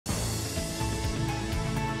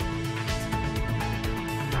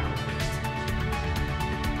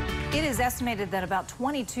It is estimated that about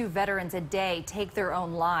 22 veterans a day take their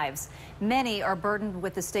own lives. Many are burdened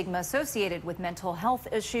with the stigma associated with mental health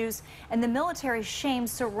issues and the military shame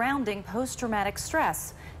surrounding post-traumatic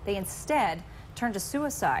stress. They instead turn to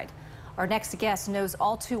suicide. Our next guest knows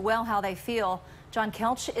all too well how they feel. John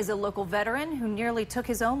Koelsch is a local veteran who nearly took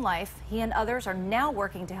his own life. He and others are now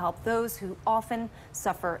working to help those who often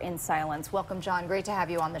suffer in silence. Welcome, John. Great to have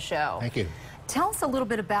you on the show. Thank you. Tell us a little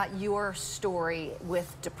bit about your story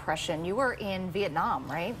with depression. You were in Vietnam,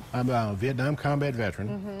 right? I'm a Vietnam combat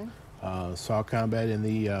veteran. Saw combat in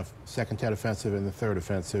the 2nd Tet Offensive and the 3rd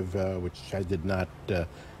Offensive, which I did not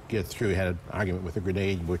get through. Had an argument with a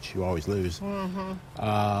grenade, which you always lose.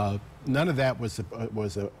 None of that was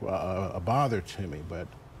a bother to me, but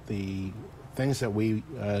the things that we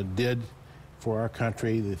did for our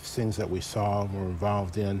country, the things that we saw and were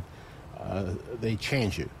involved in, they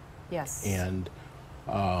change you. Yes. And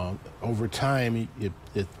over time, it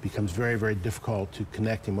becomes very, very difficult to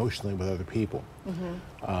connect emotionally with other people.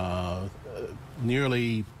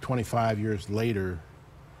 Nearly 25 years later,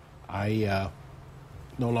 I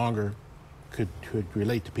no longer could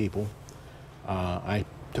relate to people. I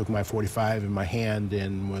took my .45 in my hand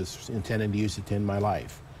and was intending to use it to end my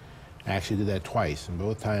life. I actually did that twice, and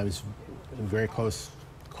both times, in a very close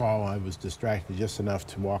call, I was distracted just enough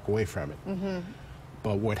to walk away from it.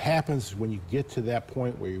 But what happens when you get to that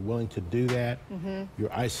point where you're willing to do that,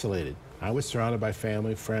 you're isolated. I was surrounded by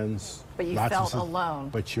family, friends. But you felt alone.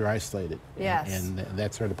 But you're isolated. Yes. And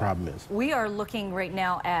that's where the problem is. We are looking right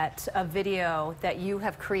now at a video that you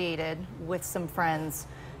have created with some friends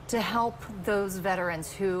to help those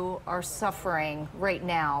veterans who are suffering right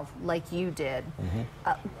now like you did.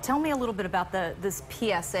 Tell me a little bit about this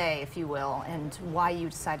PSA, if you will, and why you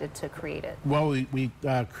decided to create it. Well, we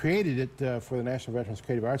created it for the National Veterans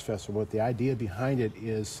Creative Arts Festival, but the idea behind it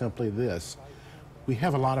is simply this. We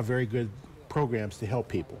have a lot of very good programs to help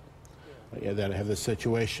people that have this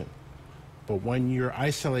situation. But when you're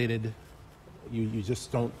isolated, you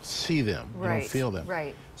just don't see them, you don't feel them.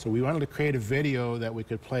 Right. So we wanted to create a video that we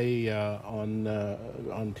could play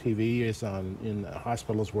on TV, in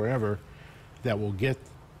hospitals, wherever, that will get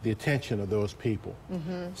the attention of those people.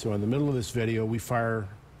 So in the middle of this video, we fire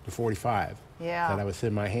the .45 that I was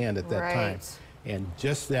in my hand at that time. And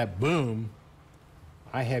just that boom,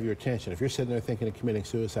 I have your attention. If you're sitting there thinking of committing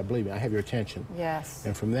suicide, believe me, I have your attention. Yes.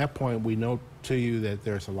 And from that point, we note to you that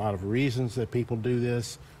there's a lot of reasons that people do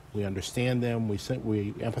this. We understand them, we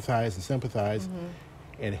empathize and sympathize,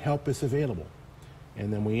 and help is available.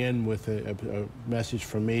 And then we end with a message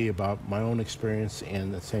from me about my own experience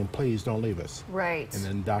and saying, please don't leave us. Right. And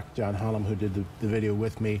then Dr. John Koelsch, who did the video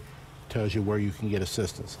with me, tells you where you can get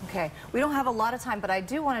assistance. Okay. We don't have a lot of time, but I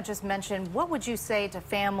do want to just mention, what would you say to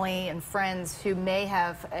family and friends who may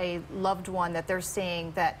have a loved one that they're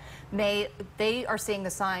seeing that they are seeing the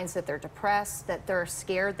signs that they're depressed, that they're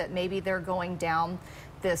scared, that maybe they're going down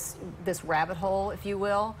this rabbit hole, if you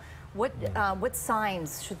will? What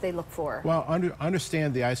signs should they look for? Well,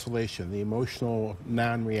 understand the isolation, the emotional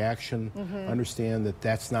non-reaction. Understand that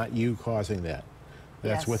that's not you causing that.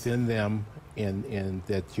 That's within them, and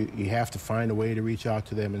that you have to find a way to reach out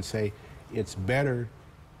to them and say, it's better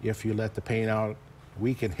if you let the pain out.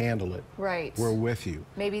 We can handle it. Right. We're with you.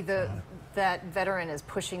 Maybe that veteran is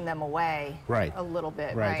pushing them away a little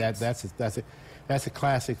bit. Right. That's a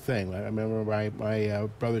classic thing. I remember my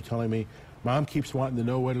brother telling me, Mom keeps wanting to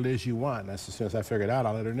know what it is you want. And that's as soon as I figured out,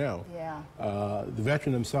 I'll let her know. Yeah. The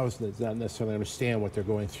veteran themselves does not necessarily understand what they're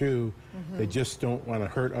going through. They just don't want to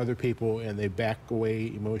hurt other people, and they back away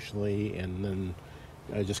emotionally, and then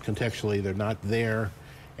just contextually, they're not there.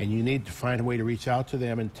 And you need to find a way to reach out to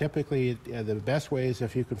them. And typically, the best way is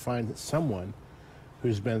if you can find someone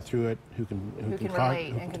who's been through it, who can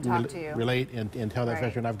relate and can talk to you. Relate and tell that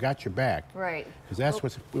veteran, I've got your back. Right. Because that's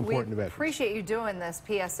what's important to veterans. We appreciate you doing this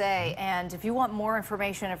PSA, and if you want more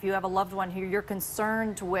information, if you have a loved one who you're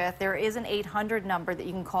concerned with, there is an 800 number that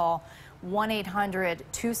you can call,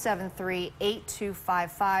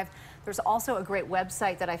 1-800-273-8255. There's also a great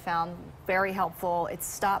website that I found very helpful.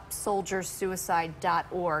 It's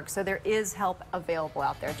stopsoldiersuicide.org. So there is help available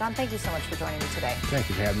out there. John, thank you so much for joining me today. Thank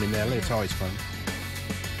you for having me, Natalie. It's always fun.